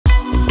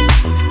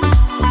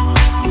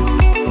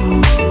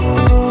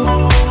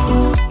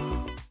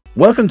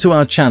Welcome to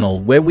our channel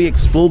where we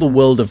explore the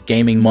world of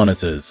gaming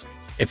monitors.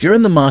 If you're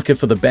in the market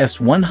for the best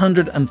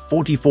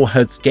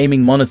 144Hz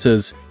gaming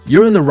monitors,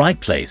 you're in the right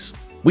place.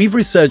 We've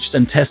researched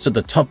and tested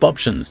the top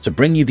options to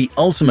bring you the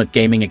ultimate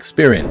gaming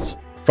experience.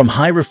 From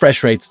high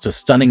refresh rates to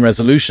stunning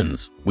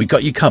resolutions, we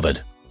got you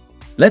covered.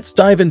 Let's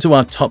dive into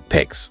our top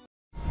picks.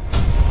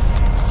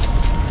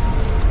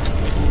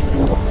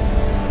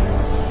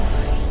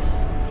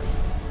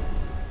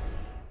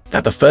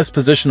 At the first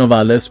position of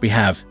our list we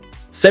have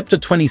Sceptre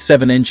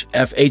 27-inch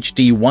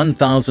FHD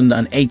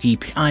 1080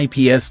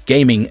 IPS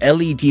gaming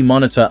LED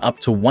monitor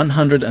up to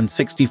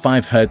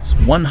 165Hz,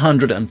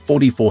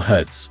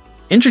 144Hz.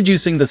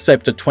 Introducing the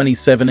Sceptre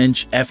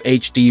 27-inch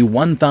FHD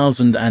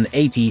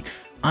 1080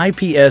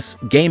 IPS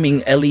gaming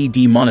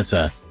LED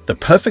monitor, the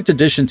perfect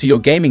addition to your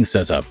gaming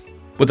setup.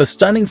 With a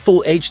stunning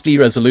full HD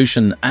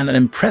resolution and an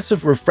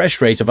impressive refresh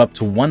rate of up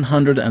to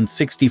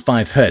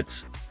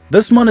 165Hz,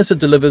 this monitor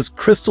delivers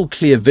crystal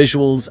clear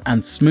visuals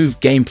and smooth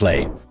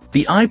gameplay.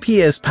 The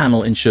IPS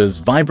panel ensures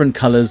vibrant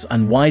colors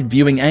and wide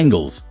viewing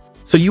angles,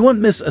 so you won't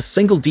miss a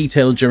single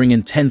detail during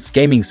intense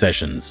gaming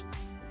sessions.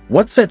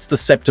 What sets the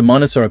Sceptre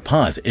monitor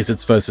apart is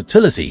its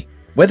versatility.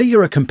 Whether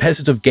you're a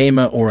competitive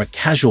gamer or a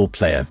casual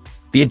player,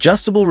 the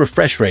adjustable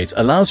refresh rate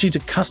allows you to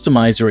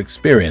customize your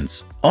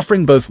experience,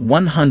 offering both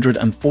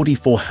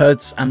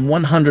 144Hz and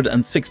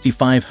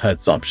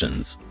 165Hz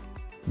options.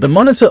 The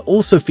monitor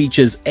also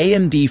features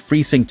AMD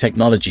FreeSync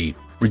technology,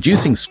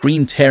 reducing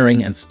screen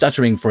tearing and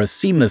stuttering for a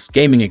seamless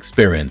gaming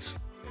experience.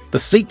 The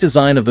sleek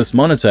design of this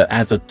monitor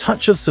adds a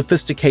touch of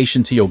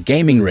sophistication to your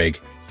gaming rig,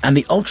 and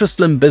the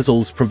ultra-slim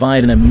bezels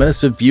provide an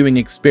immersive viewing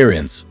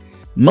experience.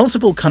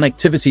 Multiple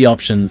connectivity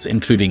options,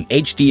 including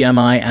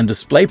HDMI and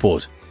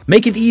DisplayPort,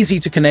 make it easy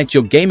to connect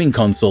your gaming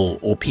console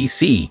or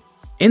PC.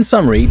 In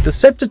summary, the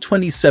Sceptre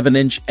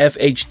 27-inch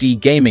FHD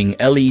gaming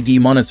LED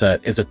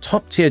monitor is a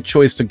top-tier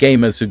choice for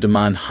gamers who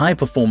demand high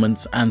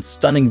performance and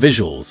stunning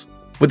visuals.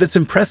 With its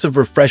impressive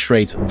refresh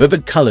rate,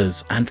 vivid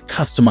colors, and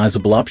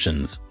customizable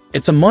options,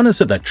 it's a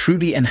monitor that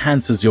truly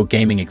enhances your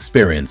gaming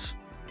experience.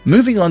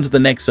 Moving on to the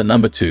next at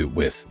number 2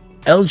 with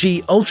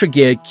LG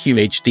UltraGear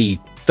QHD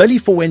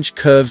 34-inch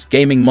curved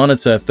gaming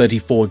monitor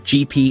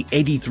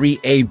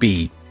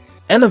 34GP83AB.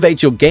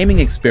 Elevate your gaming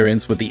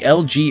experience with the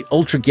LG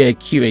UltraGear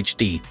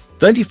QHD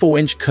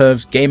 34-inch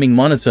curved gaming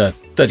monitor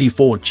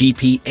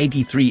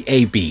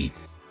 34GP83AB.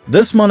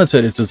 This monitor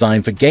is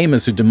designed for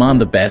gamers who demand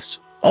the best,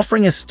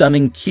 offering a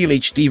stunning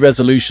QHD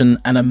resolution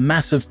and a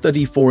massive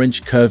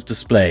 34-inch curved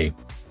display.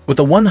 With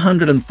a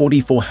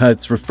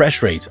 144Hz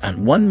refresh rate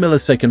and 1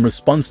 millisecond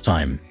response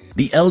time,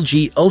 the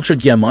LG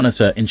UltraGear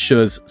monitor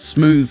ensures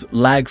smooth,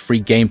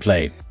 lag-free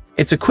gameplay.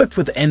 It's equipped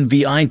with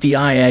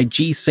NVIDIA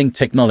G-Sync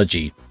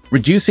technology,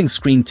 reducing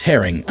screen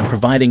tearing and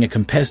providing a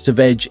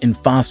competitive edge in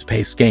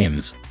fast-paced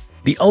games.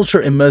 The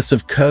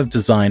ultra-immersive curved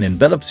design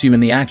envelops you in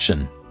the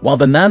action, while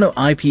the Nano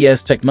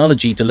IPS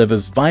technology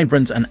delivers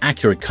vibrant and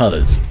accurate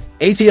colors.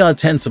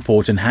 ATR10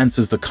 support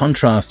enhances the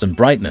contrast and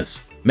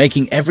brightness,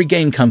 making every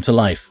game come to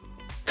life.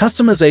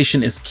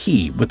 Customization is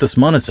key with this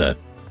monitor.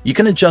 You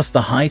can adjust the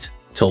height,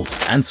 tilt,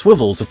 and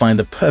swivel to find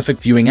the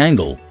perfect viewing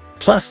angle.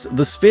 Plus,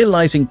 the Sphere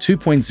Lighting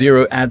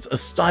 2.0 adds a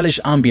stylish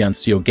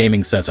ambiance to your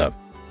gaming setup.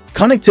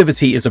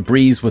 Connectivity is a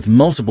breeze with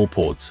multiple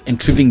ports,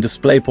 including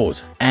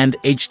DisplayPort and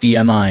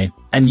HDMI,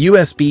 and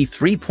USB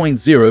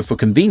 3.0 for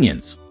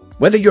convenience.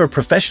 Whether you're a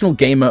professional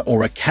gamer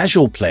or a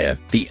casual player,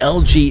 the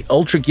LG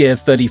UltraGear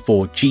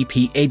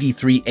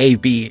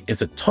 34GP83AB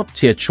is a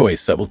top-tier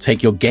choice that will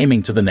take your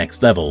gaming to the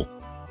next level.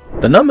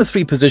 The number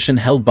 3 position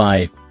held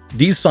by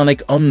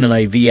ViewSonic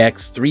Omni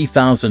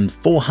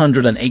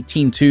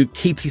VX3418-2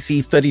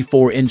 KPC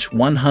 34-inch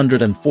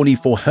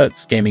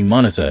 144Hz gaming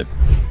monitor.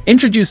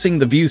 Introducing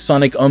the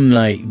ViewSonic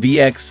Omni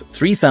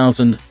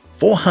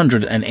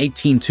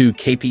VX3418-2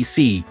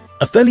 KPC,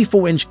 a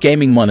 34-inch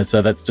gaming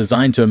monitor that's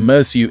designed to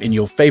immerse you in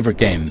your favorite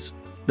games.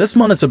 This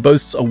monitor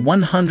boasts a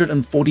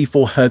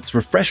 144Hz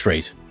refresh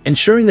rate,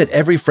 ensuring that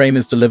every frame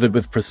is delivered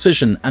with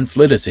precision and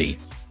fluidity.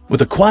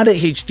 With a quad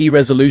HD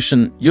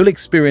resolution, you'll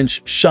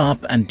experience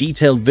sharp and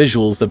detailed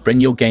visuals that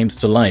bring your games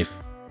to life.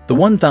 The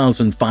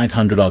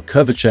 1500R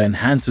curvature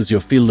enhances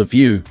your field of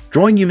view,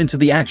 drawing you into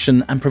the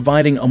action and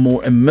providing a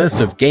more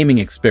immersive gaming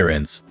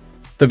experience.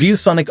 The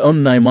ViewSonic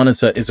Omni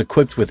monitor is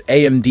equipped with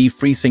AMD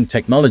FreeSync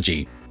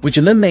technology, which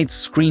eliminates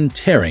screen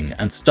tearing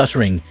and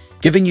stuttering,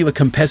 giving you a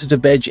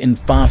competitive edge in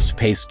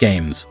fast-paced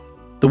games.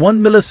 The 1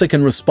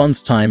 millisecond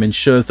response time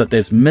ensures that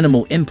there's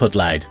minimal input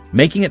lag,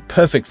 making it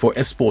perfect for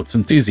esports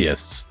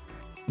enthusiasts.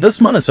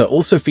 This monitor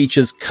also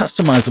features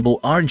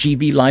customizable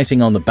RGB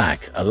lighting on the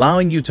back,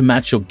 allowing you to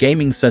match your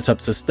gaming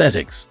setup's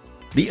aesthetics.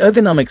 The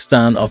ergonomic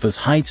stand offers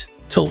height,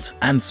 tilt,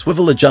 and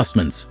swivel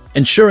adjustments,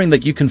 ensuring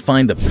that you can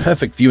find the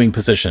perfect viewing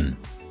position.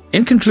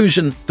 In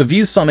conclusion, the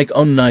ViewSonic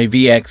Omni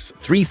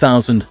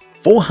VX3418-2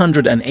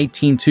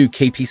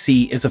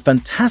 KPC is a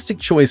fantastic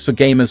choice for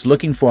gamers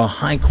looking for a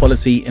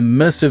high-quality,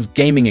 immersive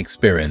gaming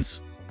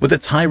experience. With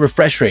its high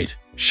refresh rate,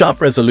 sharp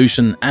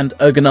resolution, and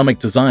ergonomic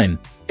design,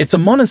 it's a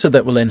monitor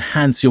that will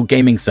enhance your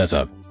gaming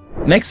setup.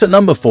 Next at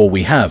number 4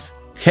 we have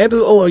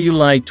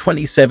KOORUI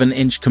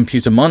 27-inch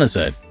computer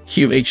monitor,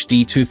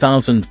 QHD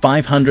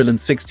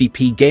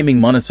 2560p gaming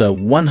monitor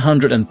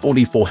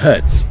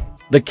 144Hz.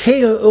 The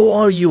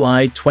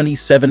KOORUI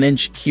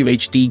 27-inch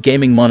QHD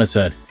gaming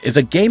monitor is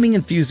a gaming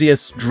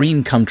enthusiast's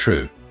dream come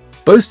true.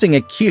 Boasting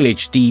a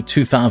QHD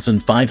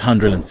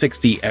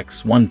 2560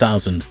 x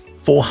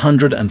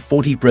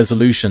 1440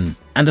 resolution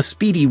and a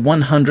speedy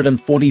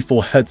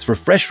 144Hz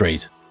refresh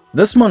rate,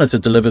 this monitor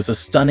delivers a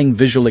stunning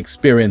visual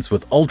experience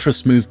with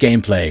ultra-smooth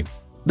gameplay.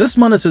 This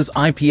monitor's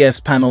IPS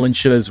panel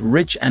ensures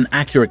rich and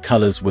accurate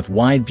colors with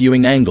wide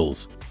viewing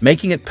angles,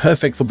 making it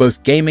perfect for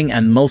both gaming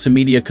and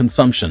multimedia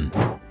consumption.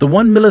 The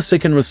 1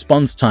 millisecond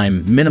response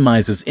time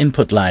minimizes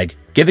input lag,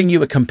 giving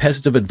you a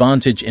competitive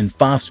advantage in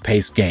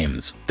fast-paced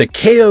games. The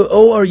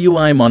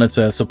KOORUI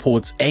monitor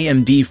supports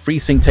AMD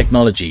FreeSync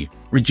technology,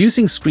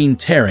 reducing screen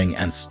tearing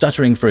and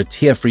stuttering for a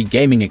tear-free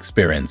gaming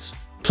experience.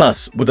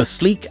 Plus, with a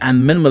sleek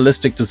and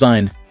minimalistic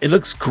design, it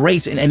looks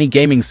great in any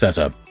gaming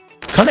setup.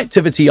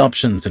 Connectivity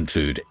options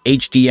include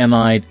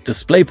HDMI,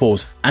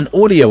 DisplayPort, and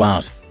audio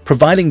out,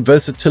 providing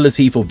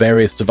versatility for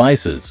various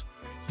devices.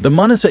 The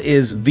monitor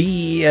is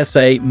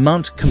VESA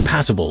mount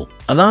compatible,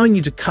 allowing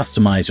you to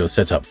customize your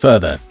setup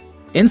further.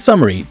 In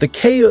summary, the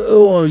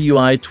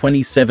KOORUI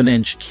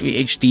 27-inch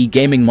QHD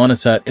gaming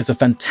monitor is a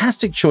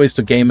fantastic choice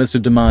to gamers who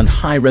demand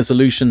high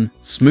resolution,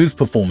 smooth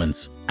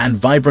performance, and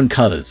vibrant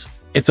colors.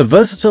 It's a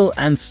versatile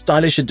and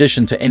stylish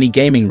addition to any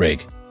gaming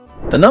rig.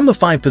 The number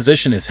 5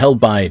 position is held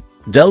by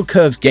Dell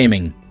Curved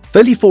Gaming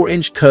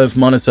 34-inch curved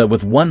monitor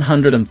with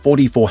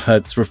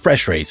 144Hz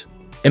refresh rate.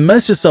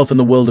 Immerse yourself in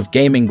the world of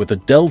gaming with a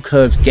Dell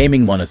Curved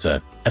Gaming monitor,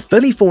 a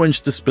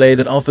 34-inch display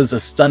that offers a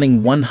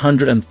stunning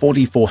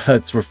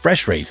 144Hz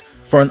refresh rate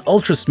for an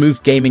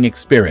ultra-smooth gaming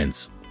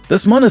experience.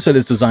 This monitor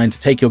is designed to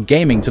take your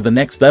gaming to the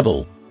next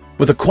level.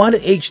 With a quad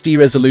HD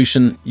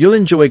resolution, you'll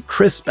enjoy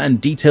crisp and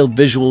detailed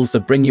visuals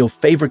that bring your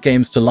favorite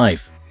games to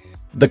life.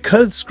 The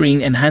curved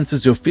screen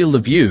enhances your field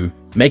of view,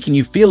 making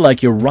you feel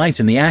like you're right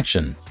in the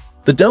action.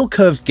 The Dell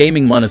Curved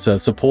Gaming monitor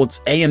supports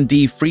AMD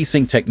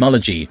FreeSync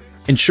technology,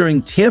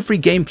 ensuring tear-free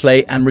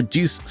gameplay and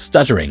reduced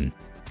stuttering.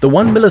 The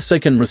 1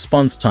 millisecond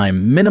response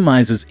time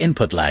minimizes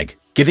input lag,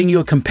 giving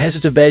you a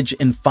competitive edge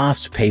in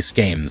fast-paced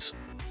games.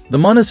 The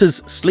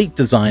monitor's sleek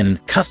design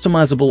and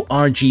customizable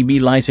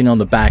RGB lighting on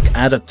the back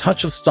add a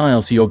touch of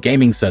style to your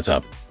gaming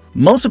setup.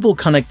 Multiple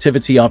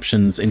connectivity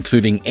options,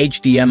 including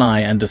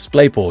HDMI and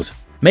DisplayPort,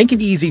 make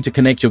it easy to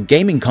connect your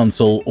gaming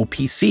console or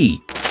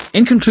PC.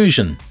 In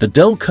conclusion, the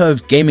Dell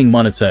Curved Gaming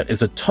monitor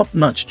is a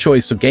top-notch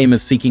choice for gamers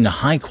seeking a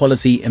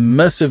high-quality,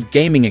 immersive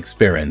gaming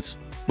experience.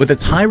 With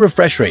its high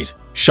refresh rate,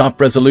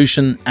 sharp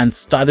resolution, and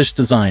stylish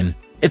design,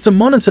 it's a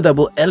monitor that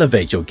will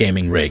elevate your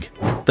gaming rig.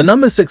 The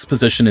number 6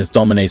 position is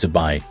dominated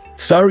by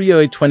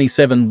KOORUI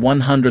 27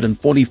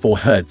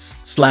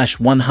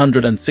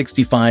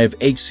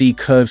 144Hz/165Hz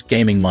curved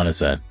gaming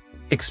monitor.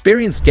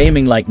 Experience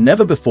gaming like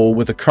never before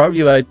with a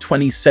KOORUI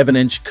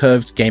 27-inch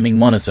curved gaming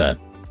monitor.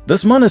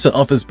 This monitor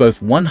offers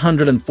both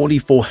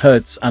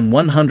 144Hz and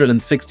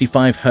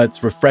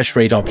 165Hz refresh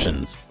rate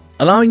options,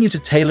 allowing you to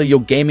tailor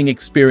your gaming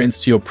experience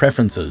to your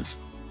preferences.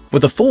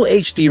 With a full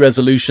HD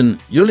resolution,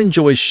 you'll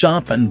enjoy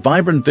sharp and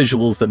vibrant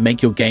visuals that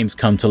make your games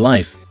come to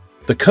life.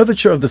 The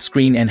curvature of the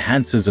screen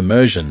enhances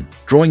immersion,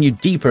 drawing you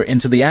deeper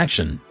into the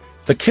action.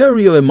 The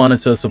KOORUI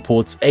monitor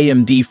supports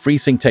AMD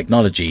FreeSync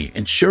technology,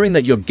 ensuring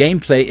that your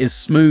gameplay is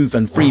smooth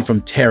and free from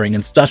tearing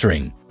and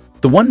stuttering.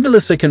 The 1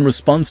 millisecond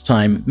response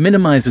time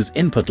minimizes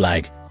input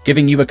lag,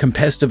 giving you a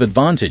competitive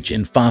advantage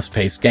in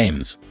fast-paced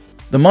games.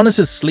 The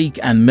monitor's sleek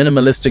and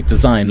minimalistic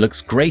design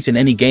looks great in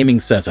any gaming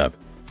setup,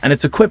 and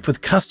it's equipped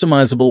with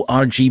customizable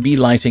RGB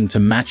lighting to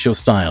match your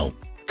style.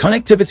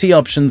 Connectivity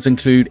options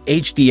include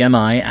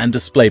HDMI and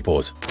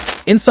DisplayPort.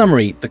 In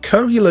summary, the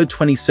KOORUI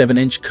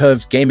 27-inch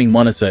curved gaming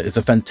monitor is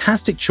a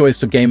fantastic choice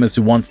for gamers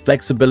who want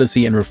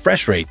flexibility in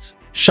refresh rates,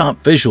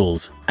 sharp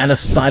visuals, and a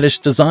stylish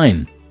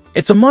design.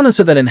 It's a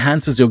monitor that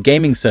enhances your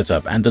gaming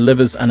setup and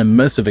delivers an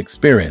immersive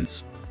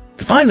experience.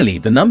 Finally,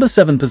 the number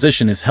 7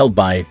 position is held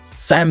by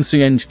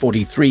Samsung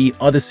G43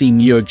 Odyssey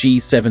Neo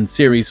G7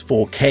 Series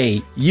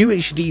 4K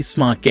UHD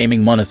Smart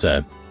Gaming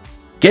Monitor.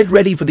 Get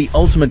ready for the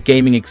ultimate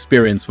gaming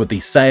experience with the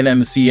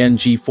Samsung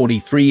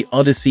G43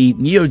 Odyssey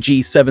Neo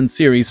G7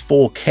 Series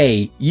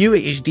 4K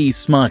UHD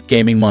Smart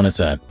Gaming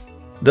Monitor.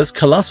 This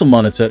colossal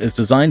monitor is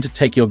designed to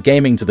take your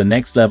gaming to the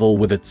next level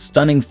with its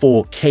stunning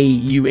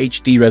 4K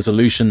UHD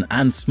resolution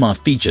and smart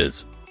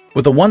features.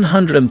 With a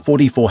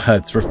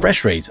 144Hz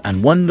refresh rate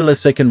and 1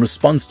 millisecond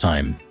response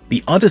time,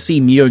 the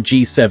Odyssey Neo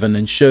G7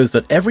 ensures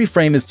that every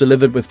frame is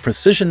delivered with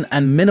precision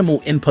and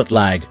minimal input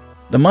lag.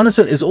 The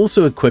monitor is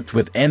also equipped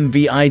with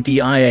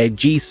NVIDIA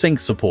G-Sync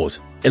support,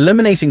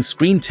 eliminating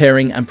screen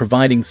tearing and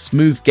providing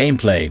smooth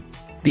gameplay.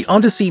 The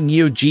Odyssey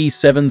Neo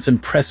G7's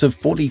impressive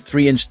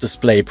 43-inch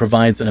display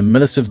provides an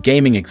immersive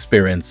gaming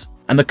experience,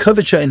 and the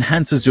curvature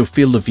enhances your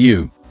field of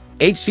view.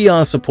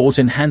 HDR support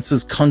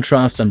enhances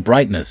contrast and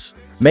brightness,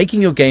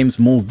 making your games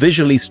more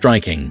visually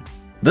striking.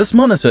 This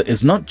monitor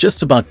is not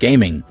just about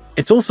gaming,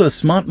 it's also a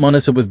smart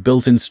monitor with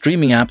built-in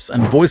streaming apps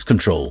and voice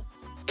control.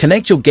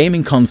 Connect your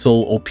gaming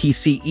console or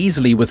PC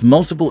easily with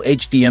multiple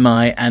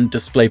HDMI and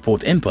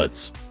DisplayPort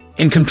inputs.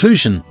 In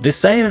conclusion,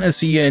 this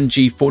Samsung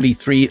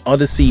G43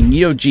 Odyssey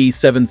Neo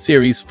G7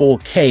 Series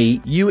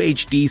 4K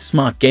UHD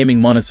smart gaming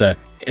monitor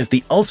is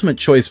the ultimate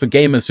choice for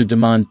gamers who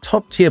demand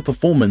top-tier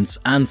performance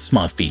and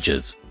smart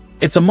features.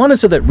 It's a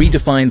monitor that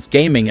redefines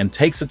gaming and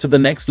takes it to the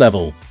next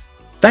level.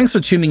 Thanks for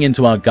tuning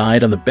into our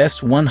guide on the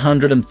best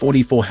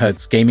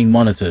 144Hz gaming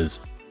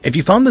monitors. If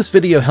you found this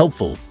video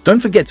helpful, don't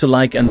forget to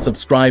like and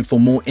subscribe for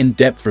more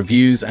in-depth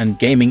reviews and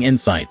gaming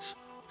insights.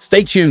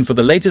 Stay tuned for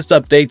the latest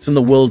updates in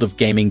the world of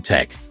gaming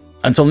tech.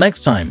 Until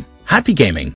next time, happy gaming!